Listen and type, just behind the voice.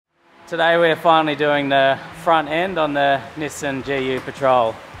Today we're finally doing the front end on the Nissan GU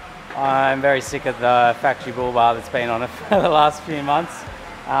Patrol. I'm very sick of the factory bull bar that's been on it for the last few months.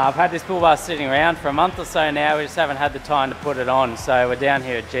 I've had this bull bar sitting around for a month or so now, we just haven't had the time to put it on. So we're down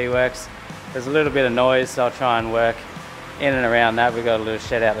here at G-Works. There's a little bit of noise, so I'll try and work in and around that. We've got a little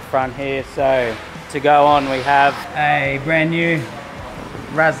shed out the front here. So to go on, we have a brand new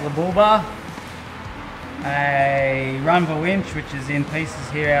Razorback bull bar, a Runva winch, which is in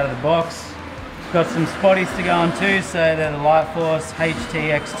pieces here out of the box. Got some spotties to go on too, so they're the Light Force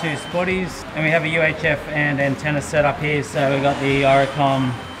HTX2 spotties. And we have a UHF and antenna set up here, so we've got the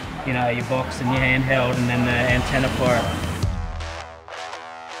Oricom, you know, your box and your handheld, and then the antenna for it.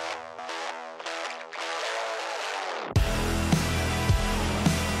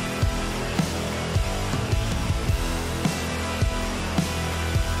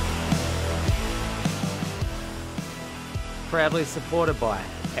 Proudly supported by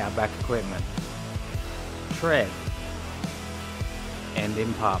Outback Equipment, Tread, and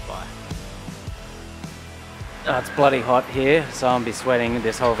in part by. Oh, it's bloody hot here, so I'll be sweating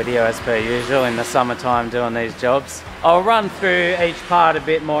this whole video as per usual in the summertime doing these jobs. I'll run through each part a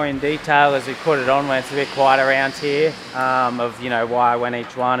bit more in detail as we put it on when it's a bit quiet around here, of, you know, why I went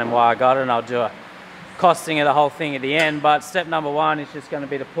each one and why I got it, and I'll do a costing of the whole thing at the end. But step number one is just going to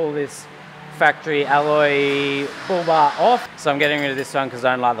be to pull this factory alloy bull bar off. So I'm getting rid of this one because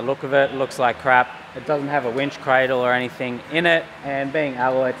I don't like the look of it. It looks like crap. It doesn't have a winch cradle or anything in it, and being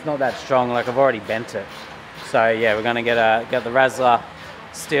alloy, it's not that strong. Like, I've already bent it. So yeah, we're going to get the Razorback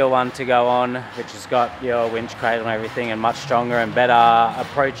steel one to go on, which has got your winch cradle and everything, and much stronger and better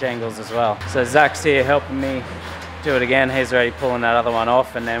approach angles as well. So Zach's here helping me do it again. He's already pulling that other one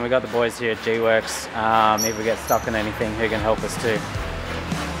off, and then we got the boys here at G-Works. If we get stuck in anything, who can help us too.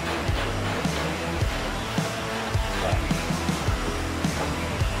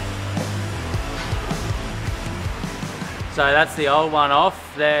 So that's the old one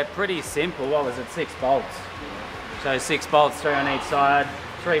off. They're pretty simple. What was it? 6 bolts. So 6 bolts, 3 on each side,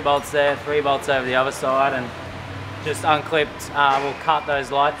 3 bolts there, 3 bolts over the other side, and just unclipped. We'll cut those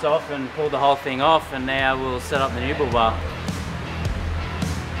lights off and pull the whole thing off, and now we'll set up the new bull bar.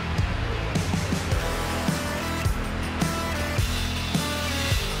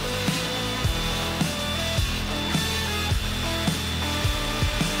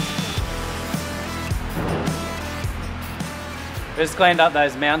 Just cleaned up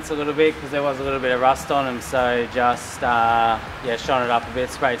those mounts a little bit because there was a little bit of rust on them, so just yeah, shone it up a bit,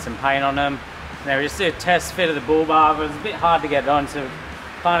 sprayed some paint on them. Now we just did a test fit of the bull bar, but it was a bit hard to get it on, so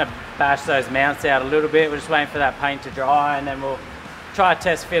kind of bash those mounts out a little bit. We're just waiting for that paint to dry, and then we'll try to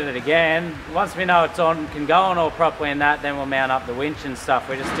test fit it again. Once we know it's on, can go on all properly and that, then we'll mount up the winch and stuff.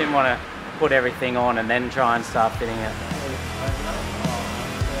 We just didn't want to put everything on and then try and start fitting it.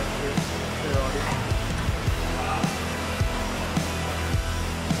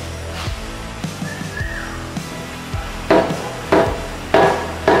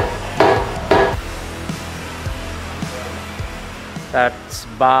 That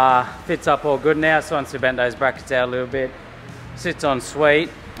bar fits up all good now, so once we bent those brackets out a little bit, sits on sweet.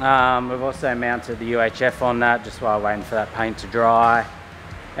 We've also mounted the UHF on that just while waiting for that paint to dry.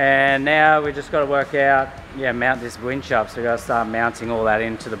 And now we just got to work out, yeah, mount this winch up, so we've got to start mounting all that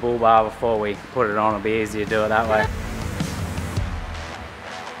into the bull bar before we put it on. It'll be easier to do it that way.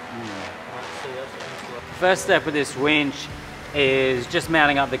 First step with this winch is just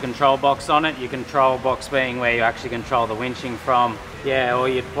mounting up the control box on it. Your control box being where you actually control the winching from. Yeah, or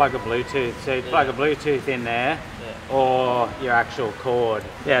you'd plug a Bluetooth. So you plug a Bluetooth in there, or your actual cord.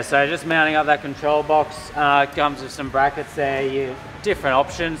 Yeah, so just mounting up that control box. It comes with some brackets there. Different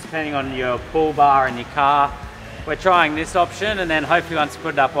options depending on your bull bar and your car. We're trying this option, and then hopefully once you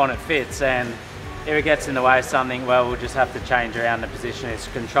put it up on, it fits. And if it gets in the way of something, well, we'll just have to change around the position of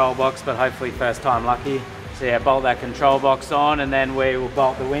this control box, but hopefully first time lucky. So yeah, bolt that control box on, and then we will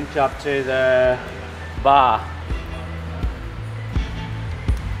bolt the winch up to the bar.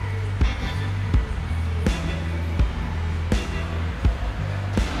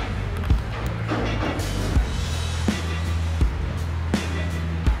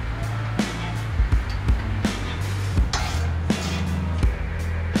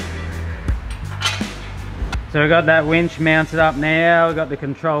 So we've got that winch mounted up now, we've got the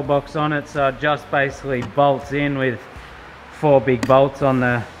control box on it, so it just basically bolts in with 4 big bolts on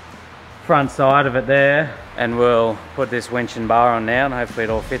the front side of it there. And we'll put this winch and bar on now, and hopefully it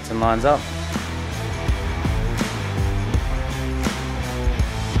all fits and lines up.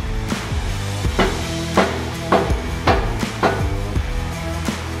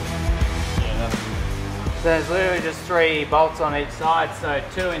 So there's literally just 3 bolts on each side, so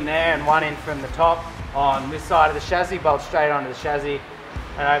 2 in there and 1 in from the top on this side of the chassis, bolt straight onto the chassis,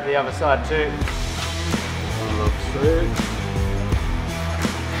 and over the other side too. Look through.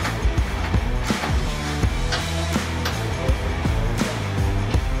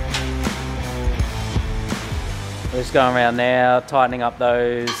 We're just going around now, tightening up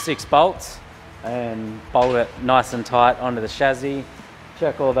those 6 bolts and bolt it nice and tight onto the chassis.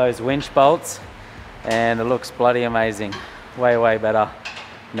 Check all those winch bolts, and it looks bloody amazing. Way better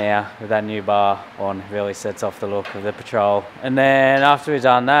now with that new bar on. Really sets off the look of the Patrol. And then after we've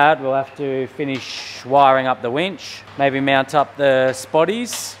done that, we'll have to finish wiring up the winch, maybe mount up the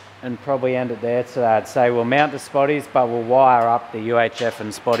spotties, and probably end it there. So I'd say we'll mount the spotties, but we'll wire up the UHF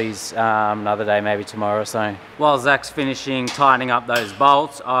and spotties another day, maybe tomorrow or so. While Zach's finishing tightening up those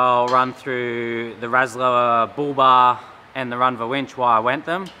bolts, I'll run through the Razorback Bullbar and the Runva winch why I went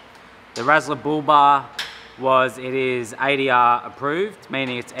them. The Razorback Bullbar it is ADR approved,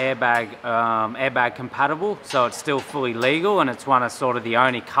 meaning it's airbag compatible, so it's still fully legal, and it's one of sort of the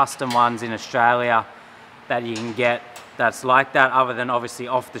only custom ones in Australia that you can get that's like that, other than obviously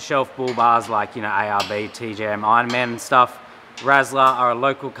off-the-shelf bull bars like, you know, ARB, TJM, Ironman and stuff. Razorback are a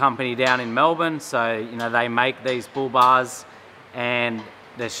local company down in Melbourne, so, you know, they make these bull bars and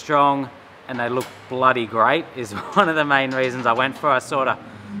they're strong and they look bloody great is one of the main reasons I went for it. I sort of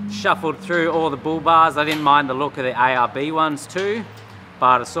shuffled through all the bull bars. I didn't mind the look of the ARB ones too,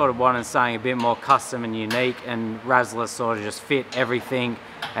 but I sort of wanted something a bit more custom and unique, and Razorback sort of just fit everything.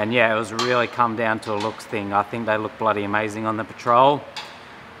 And yeah, it was really come down to a looks thing. I think they look bloody amazing on the Patrol.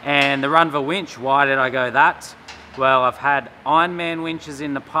 And the Runva winch, why did I go that? Well, I've had Ironman winches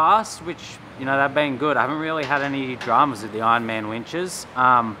in the past, which, you know, they've been good. I haven't really had any dramas with the Ironman winches,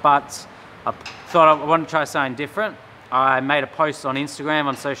 but I thought I wanted to try something different. I made a post on Instagram,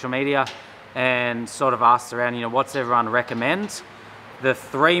 on social media, and sort of asked around, you know, what's everyone recommend? The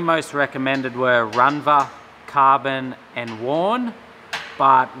 3 most recommended were Runva, Carbon, and Worn.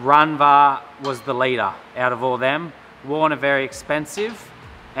 But Runva was the leader out of all them. Worn are very expensive,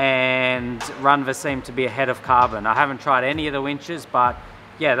 and Runva seemed to be ahead of Carbon. I haven't tried any of the winches, but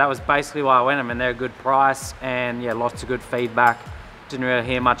yeah, that was basically why I went them, and they're a good price, and yeah, lots of good feedback. Didn't really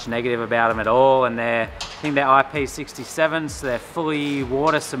hear much negative about them at all, and I think they're IP67, so they're fully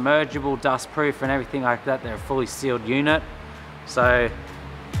water submergible, dust proof and everything like that. They're a fully sealed unit, so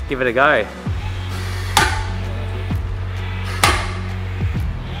give it a go.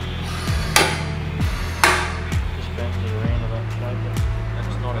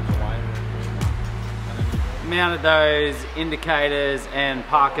 Mounted those indicators and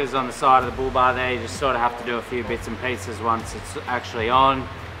parkers on the side of the bull bar there. You just sort of have to do a few bits and pieces once it's actually on.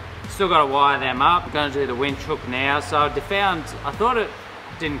 Still got to wire them up. I'm going to do the winch hook now. So I thought it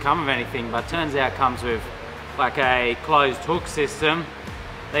didn't come with anything, but turns out it comes with like a closed hook system.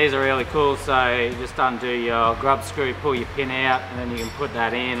 These are really cool. So you just undo your grub screw, pull your pin out, and then you can put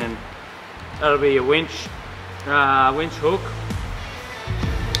that in, and that'll be your winch hook.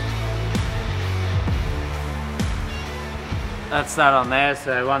 That's that on there,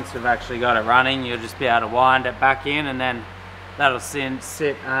 so once we've actually got it running, you'll just be able to wind it back in, and then that'll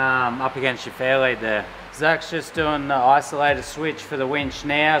sit up against your fairlead there. Zach's just doing the isolator switch for the winch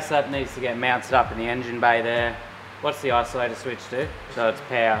now, so that needs to get mounted up in the engine bay there. What's the isolator switch do? So it's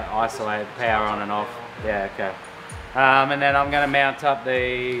power on and off. Yeah, okay. And then I'm going to mount up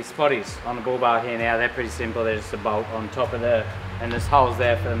the spotties on the bull bar here now. They're pretty simple, they're just a bolt on top of and there's holes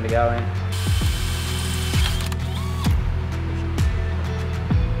there for them to go in.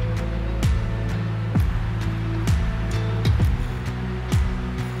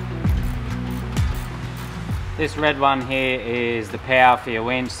 This red one here is the power for your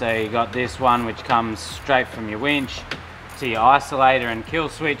winch, so you got this one which comes straight from your winch to your isolator and kill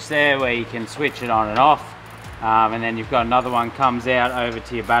switch there, where you can switch it on and off, and then you've got another one comes out over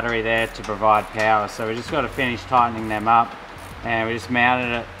to your battery there to provide power. So we just got to finish tightening them up, and we just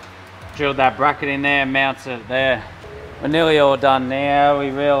mounted it, drilled that bracket in there, mounted it there. We're nearly all done now.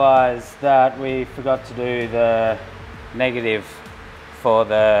 We realised that we forgot to do the negative for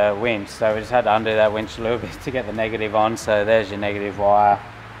the winch, so we just had to undo that winch a little bit to get the negative on. So there's your negative wire.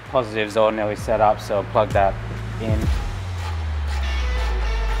 Positive's all nearly set up, so I'll plug that in.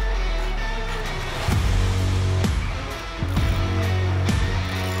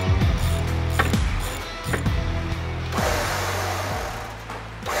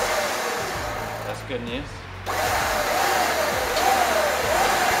 That's good news.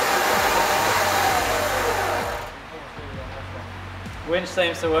 Winch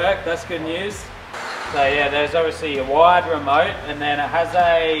seems to work, that's good news. So yeah, there's obviously a wired remote, and then it has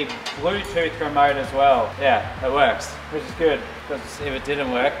a Bluetooth remote as well. Yeah, it works, which is good, because if it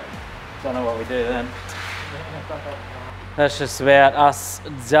didn't work, don't know what we do then. That's just about us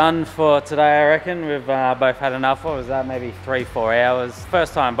done for today, I reckon. We've both had enough. What was that, maybe 3-4 hours.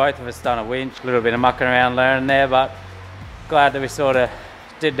 First time both of us done a winch. A little bit of mucking around learning there, but glad that we sort of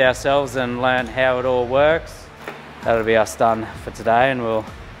did it ourselves and learned how it all works. That'll be us done for today, and we'll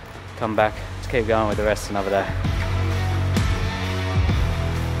come back to keep going with the rest another day.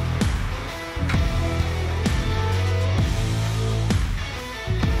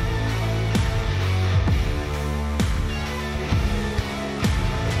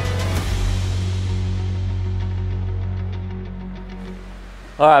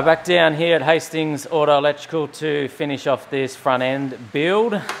 All right, back down here at Hastings Auto Electrical to finish off this front end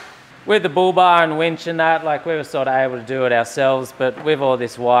build. With the Bullbar and winch and that, like, we were sort of able to do it ourselves, but with all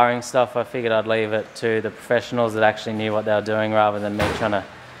this wiring stuff, I figured I'd leave it to the professionals that actually knew what they were doing rather than me trying to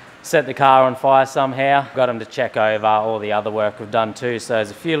set the car on fire somehow. Got them to check over all the other work we've done too, so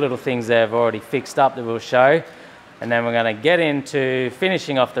there's a few little things there I've already fixed up that we'll show. And then we're going to get into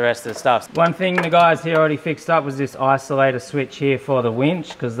finishing off the rest of the stuff. One thing the guys here already fixed up was this isolator switch here for the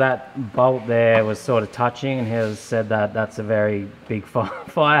winch, because that bolt there was sort of touching, and he has said that that's a very big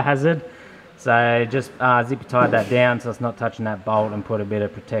fire hazard. So just zip tied that down so it's not touching that bolt, and put a bit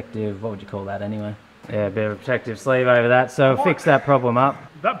of protective, what would you call that anyway? Yeah, a bit of a protective sleeve over that, so we'll fix that problem up.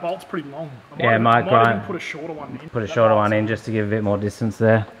 That bolt's pretty long. I might even put a shorter one in. Put a shorter one in just to give a bit more distance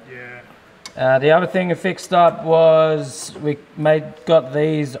there. The other thing we fixed up was we got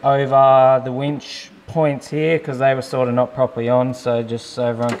these over the winch points here, because they were sort of not properly on, so just so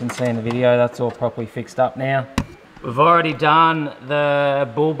everyone can see in the video, that's all properly fixed up now. We've already done the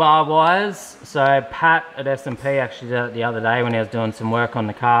Bullbar wires. So Pat at S&P actually did it the other day when he was doing some work on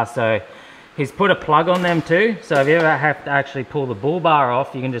the car, so he's put a plug on them too, so if you ever have to actually pull the Bullbar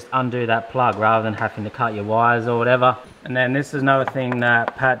off, you can just undo that plug rather than having to cut your wires or whatever. And then this is another thing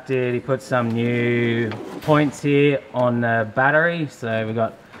that Pat did. He put some new points here on the battery. So we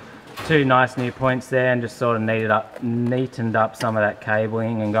got 2 nice new points there, and just sort of neatened up some of that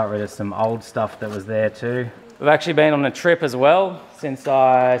cabling and got rid of some old stuff that was there too. We've actually been on a trip as well since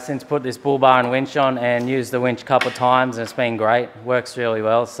put this Bullbar and winch on, and used the winch a couple of times, and it's been great. Works really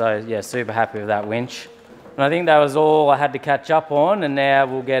well, so yeah, super happy with that winch. And I think that was all I had to catch up on, and now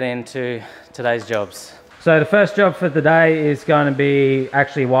we'll get into today's jobs. So the first job for the day is going to be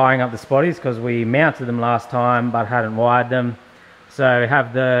actually wiring up the spotties, because we mounted them last time but hadn't wired them. So we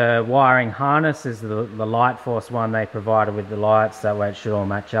have the wiring harness, is the light force one they provided with the lights, that way it should all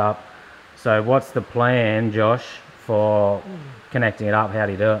match up. So what's the plan, Josh, for connecting it up? How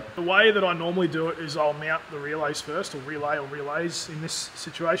do you do it? The way that I normally do it is I'll mount the relays first, or relays in this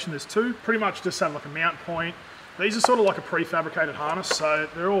situation. There's 2, pretty much just have like a mount point. These are sort of like a prefabricated harness, so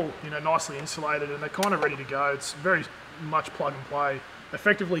they're all, you know, nicely insulated, and they're kind of ready to go. It's very much plug and play.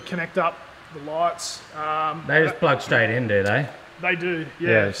 Effectively connect up the lights. They just plug straight in, do they? They do,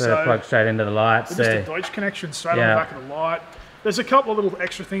 yeah. Yeah, so they plug straight into the lights. Just a Deutsch connection straight on the back of the light. There's a couple of little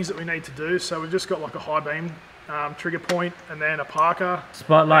extra things that we need to do. So we've just got like a high beam trigger point, and then a Parker.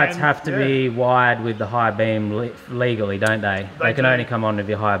 Spotlights have to be wired with the high beam legally, don't they? They can only come on with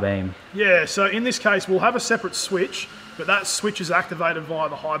your high beam. Yeah, so in this case we'll have a separate switch, but that switch is activated via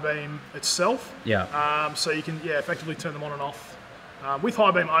the high beam itself. Yeah. So you can effectively turn them on and off with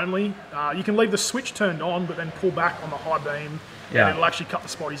high beam only. You can leave the switch turned on, but then pull back on the high beam. Yeah, and it'll actually cut the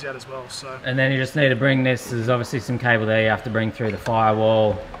spotties out as well. So. And then you just need to bring this, there's obviously some cable there you have to bring through the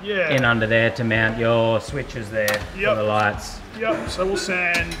firewall in under there to mount your switches there for the lights. Yep, so we'll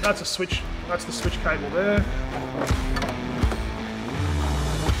sand, that's the switch cable there.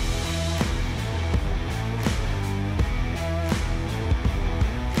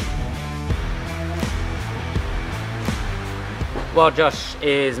 While Josh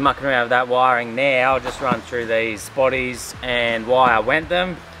is mucking around with that wiring now, I'll just run through these spotties and why I went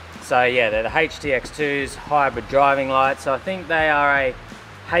them. So yeah, they're the HTX2's hybrid driving lights. So I think they are a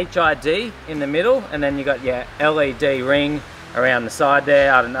HID in the middle, and then you got your LED ring around the side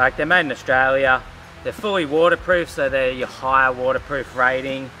there. I don't know, like, they're made in Australia. They're fully waterproof, so they're your higher waterproof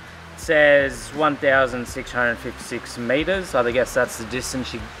rating. Says 1,656 meters. I guess that's the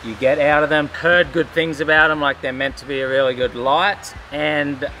distance you get out of them. Heard good things about them, like they're meant to be a really good light,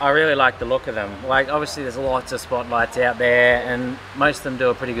 and I really like the look of them. Like, obviously there's lots of spotlights out there and most of them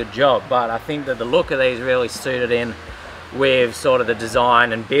do a pretty good job, but I think that the look of these really suited in with sort of the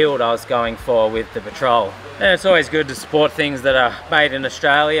design and build I was going for with the Patrol. And it's always good to support things that are made in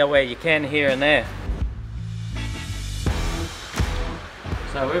Australia where you can here and there.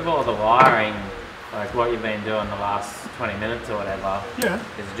 So with all the wiring like what you've been doing the last 20 minutes or whatever, yeah,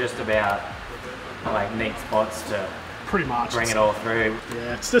 is just about like neat spots to pretty much bring it all through.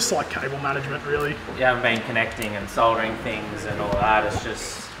 Yeah, it's just like cable management, really. You haven't been connecting and soldering things and all that. It's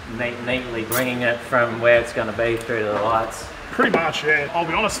just neatly bringing it from where it's going to be through to the lights. Pretty much, yeah. I'll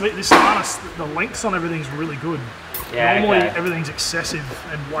be honest, this harness, the lengths on everything's really good. Yeah, normally okay. Everything's excessive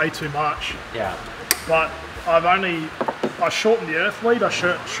and way too much. Yeah. But I shortened the earth lead, I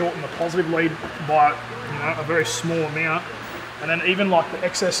shortened the positive lead by a very small amount. And then even like the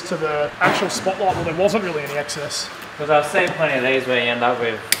excess to the actual spotlight, well, there wasn't really any excess. Because I've seen plenty of these where you end up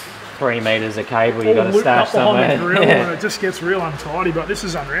with 3 meters of cable you got to stash somewhere. The grill, and it just gets real untidy. But this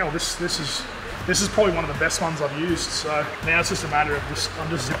is unreal. This is probably one of the best ones I've used. So now it's just a matter of I'm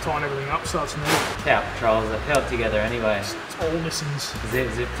just zip tying everything up, so it's neat. Power Patrols are held together anyway. It's all listens.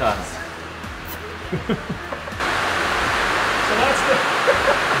 Zip ties. So that's the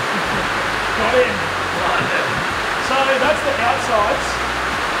got in. So that's the outsides,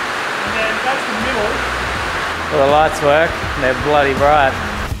 and then that's the middle. Well, the lights work, and they're bloody bright.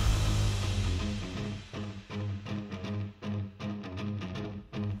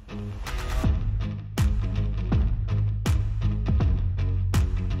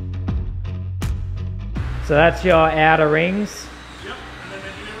 So that's your outer rings? Yep, and then the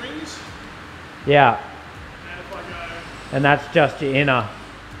inner rings. Yeah. And if I go... And that's just your inner.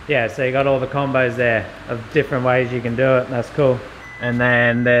 Yeah, so you got all the combos there of different ways you can do it. That's cool. And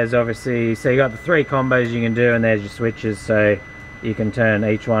then there's obviously, so you got the 3 combos you can do, and there's your switches, so you can turn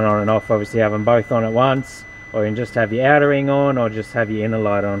each one on and off. Obviously have them both on at once, or you can just have your outer ring on, or just have your inner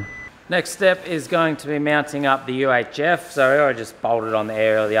light on. Next step is going to be mounting up the UHF. So I just bolted on the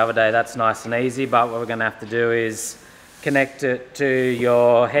aerial the other day. That's nice and easy, but what we're going to have to do is connect it to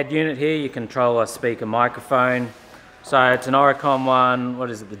your head unit here. You control a speaker microphone. So it's an Oricom one, what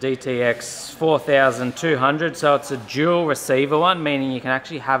is it, the DTX 4200, so it's a dual receiver one, meaning you can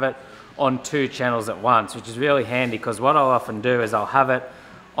actually have it on 2 channels at once, which is really handy, because what I'll often do is I'll have it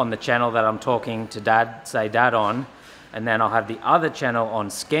on the channel that I'm talking to Dad, say Dad on, and then I'll have the other channel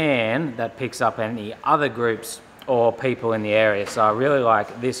on scan that picks up any other groups or people in the area. So I really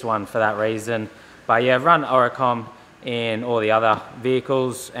like this one for that reason. But yeah, run Oricom in all the other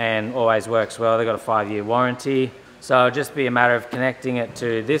vehicles and always works well. They've got a 5-year warranty. So it'll just be a matter of connecting it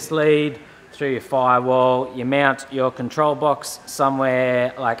to this lead, through your firewall. You mount your control box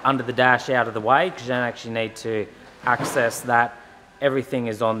somewhere like under the dash out of the way, because you don't actually need to access that. Everything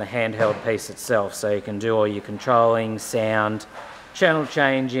is on the handheld piece itself, so you can do all your controlling, sound, channel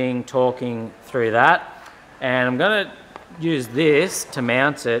changing, talking through that. And I'm going to use this to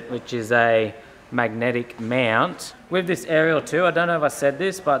mount it, which is a magnetic mount. With this aerial too, I don't know if I said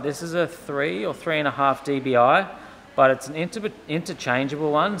this, but this is a 3 or 3.5 dBi. But it's an interchangeable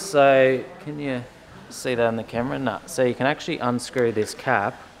one, so can you see that on the camera? No. So you can actually unscrew this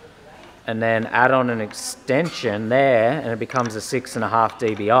cap and then add on an extension there, and it becomes a 6.5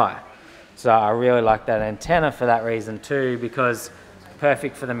 dBi. So I really like that antenna for that reason too, because it's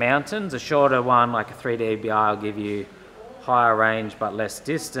perfect for the mountains. A shorter one, like a 3 dBi, will give you higher range but less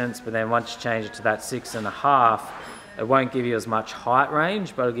distance, but then once you change it to that 6.5, it won't give you as much height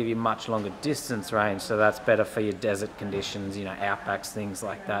range, but it'll give you much longer distance range, so that's better for your desert conditions, outbacks, things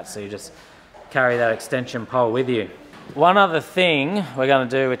like that. So you just carry that extension pole with you. One other thing we're going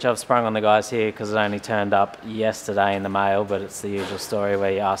to do, which I've sprung on the guys here because it only turned up yesterday in the mail, but it's the usual story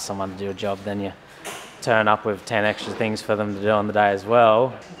where you ask someone to do a job, then you turn up with 10 extra things for them to do on the day as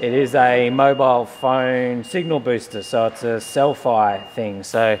well. It is a mobile phone signal booster, so it's a selfie thing.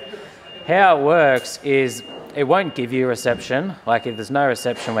 So how it works is it won't give you reception. Like if there's no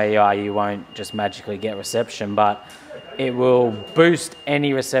reception where you are, you won't just magically get reception, but it will boost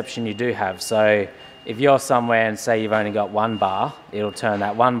any reception you do have. So if you're somewhere and say you've only got 1 bar, it'll turn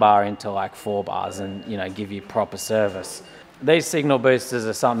that 1 bar into like 4 bars and give you proper service. These signal boosters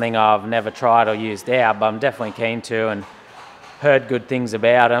are something I've never tried or used out, but I'm definitely keen to, and heard good things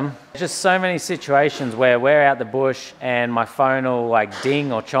about them. Just so many situations where we're out the bush and my phone will like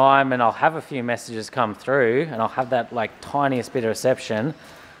ding or chime, and I'll have a few messages come through and I'll have that like tiniest bit of reception,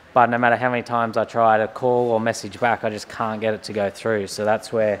 but no matter how many times I try to call or message back, I just can't get it to go through. So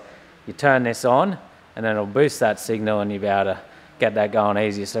that's where you turn this on and then it'll boost that signal and you'll be able to get that going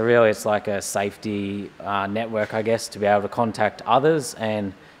easier. So really it's like a safety network, I guess, to be able to contact others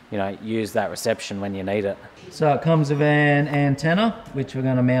and use that reception when you need it. So it comes with an antenna, which we're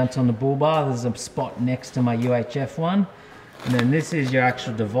going to mount on the Bullbar. There's a spot next to my UHF one. And then this is your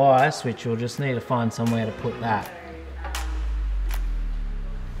actual device, which you'll just need to find somewhere to put that.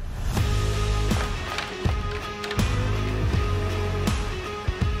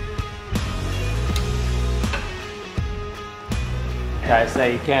 Okay, so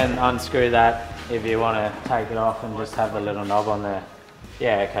you can unscrew that if you want to take it off and just have the little knob on there.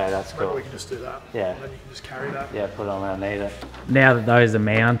 Yeah, okay, that's cool. Maybe we can just do that. Yeah. And then you can just carry that. Yeah, put it on where I need it. Now that those are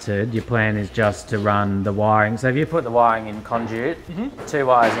mounted, your plan is just to run the wiring. So if you put the wiring in conduit, 2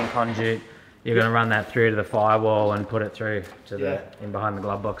 wires in conduit, you're going to run that through to the firewall and put it through to the in behind the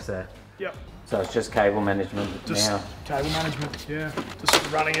glove box there. Yep. So it's just cable management just now. Cable management, yeah.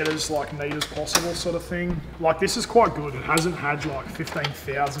 Just running it as like neat as possible sort of thing. Like this is quite good. It hasn't had like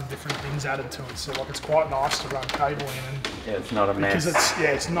 15,000 different things added to it. So like it's quite nice to run cable in and yeah, it's not a mess. Because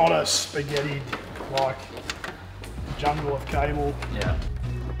it's not a spaghetti like jungle of cable. Yeah.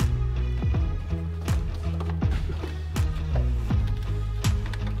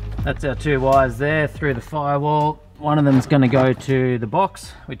 That's our 2 wires there through the firewall. One of them is going to go to the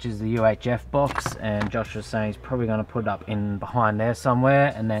box, which is the UHF box, and Josh was saying he's probably going to put it up in behind there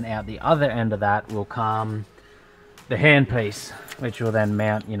somewhere, and then out the other end of that will come the handpiece, which will then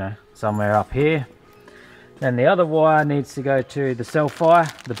mount, you know, somewhere up here. Then the other wire needs to go to the self-fire,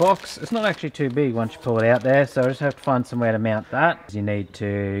 the box. It's not actually too big once you pull it out there, so I just have to find somewhere to mount that. You need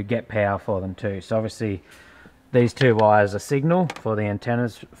to get power for them too. So obviously these 2 wires are signal for the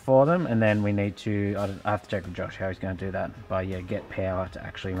antennas for them, and then we need to, I have to check with Josh how he's going to do that, but yeah, get power to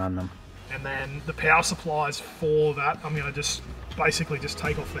actually run them. And then the power supplies for that, I'm going to just basically just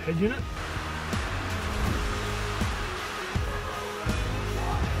take off the head unit.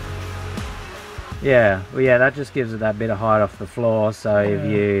 Yeah, well yeah, that just gives it that bit of height off the floor, so if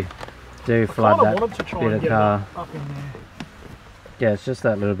you do flood that bit of car. Up in there. Yeah, it's just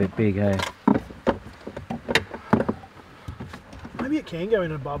that little bit big, hey? Maybe it can go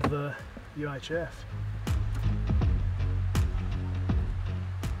in above the UHF.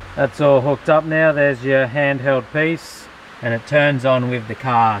 That's all hooked up now. There's your handheld piece, and it turns on with the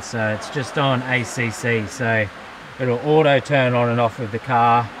car, so it's just on ACC, so it'll auto turn on and off with the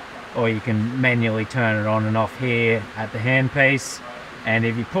car, or you can manually turn it on and off here at the handpiece. And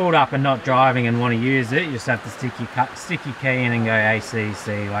if you pulled up and not driving and want to use it, you just have to stick your key in and go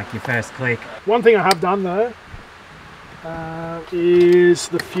ACC, like your first click. One thing I have done though is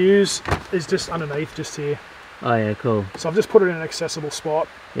the fuse is just underneath, just here. Oh yeah, cool. So I've just put it in an accessible spot.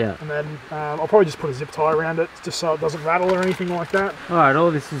 Yeah. And then I'll probably just put a zip tie around it, just so it doesn't rattle or anything like that. Alright,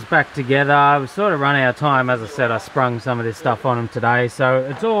 all this is back together. We've sort of run out of time. As I said, I sprung some of this stuff on them today, so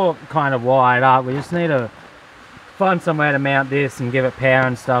it's all kind of wired up. We just need to find somewhere to mount this and give it power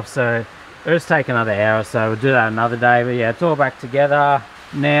and stuff, so it'll just take another hour or so. We'll do that another day, but yeah, it's all back together.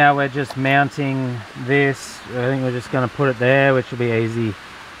 Now we're just mounting this. I think we're just going to put it there, which will be an easy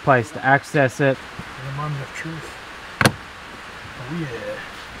place to access it. The moment of truth. Oh yeah.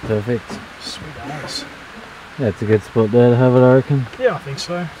 Perfect. Sweet as. Yeah, it's a good spot there to have it, I reckon. Yeah, I think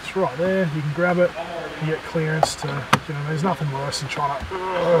so. It's right there. You can grab it. You get clearance to, you know, there's nothing worse than trying to, you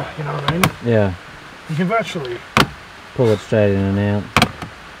know what I mean? Yeah. You can virtually pull it straight in and out.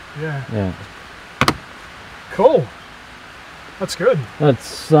 Yeah. Yeah. Cool. That's good.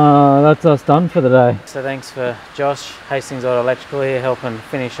 That's us done for the day. So thanks for Josh, Hastings Auto Electrical here, helping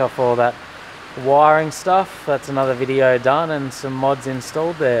finish off all that wiring stuff. That's another video done and some mods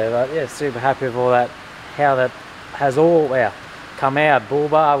installed there. But yeah, super happy with all that, how that has all come out.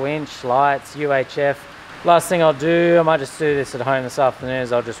 Bullbar, winch, lights, UHF. Last thing I'll do, I might just do this at home this afternoon,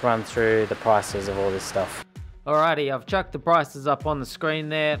 is I'll just run through the prices of all this stuff. Alrighty, I've chucked the prices up on the screen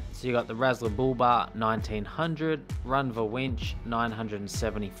there. So you got the Razorback Bullbar 1900, Runva winch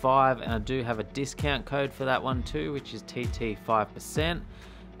 975, and I do have a discount code for that one too, which is TT 5%.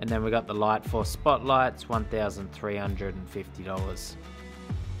 And then we got the Light Force spotlights, $1,350.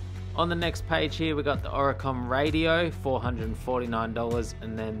 On the next page here, we got the Oricom radio, $449,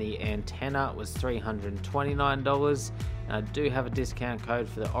 and then the antenna was $329. And I do have a discount code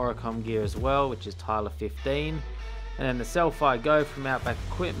for the Oricom gear as well, which is Tyler15. And then the Self-Fire Go from Outback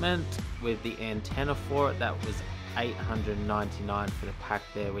Equipment with the antenna for it, that was $899 for the pack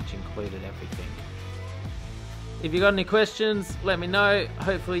there, which included everything. If you got any questions, let me know.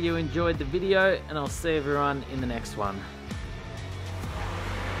 Hopefully you enjoyed the video, and I'll see everyone in the next one.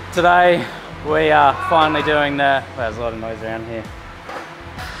 Today we are finally doing the, well, there's a lot of noise around here.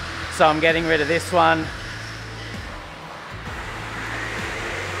 So I'm getting rid of this one.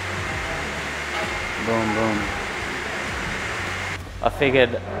 Boom, boom. I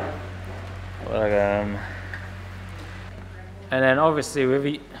figured, and then obviously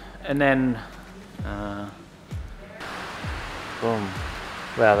with, and then, boom.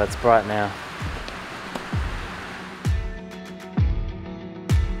 Wow, that's bright now.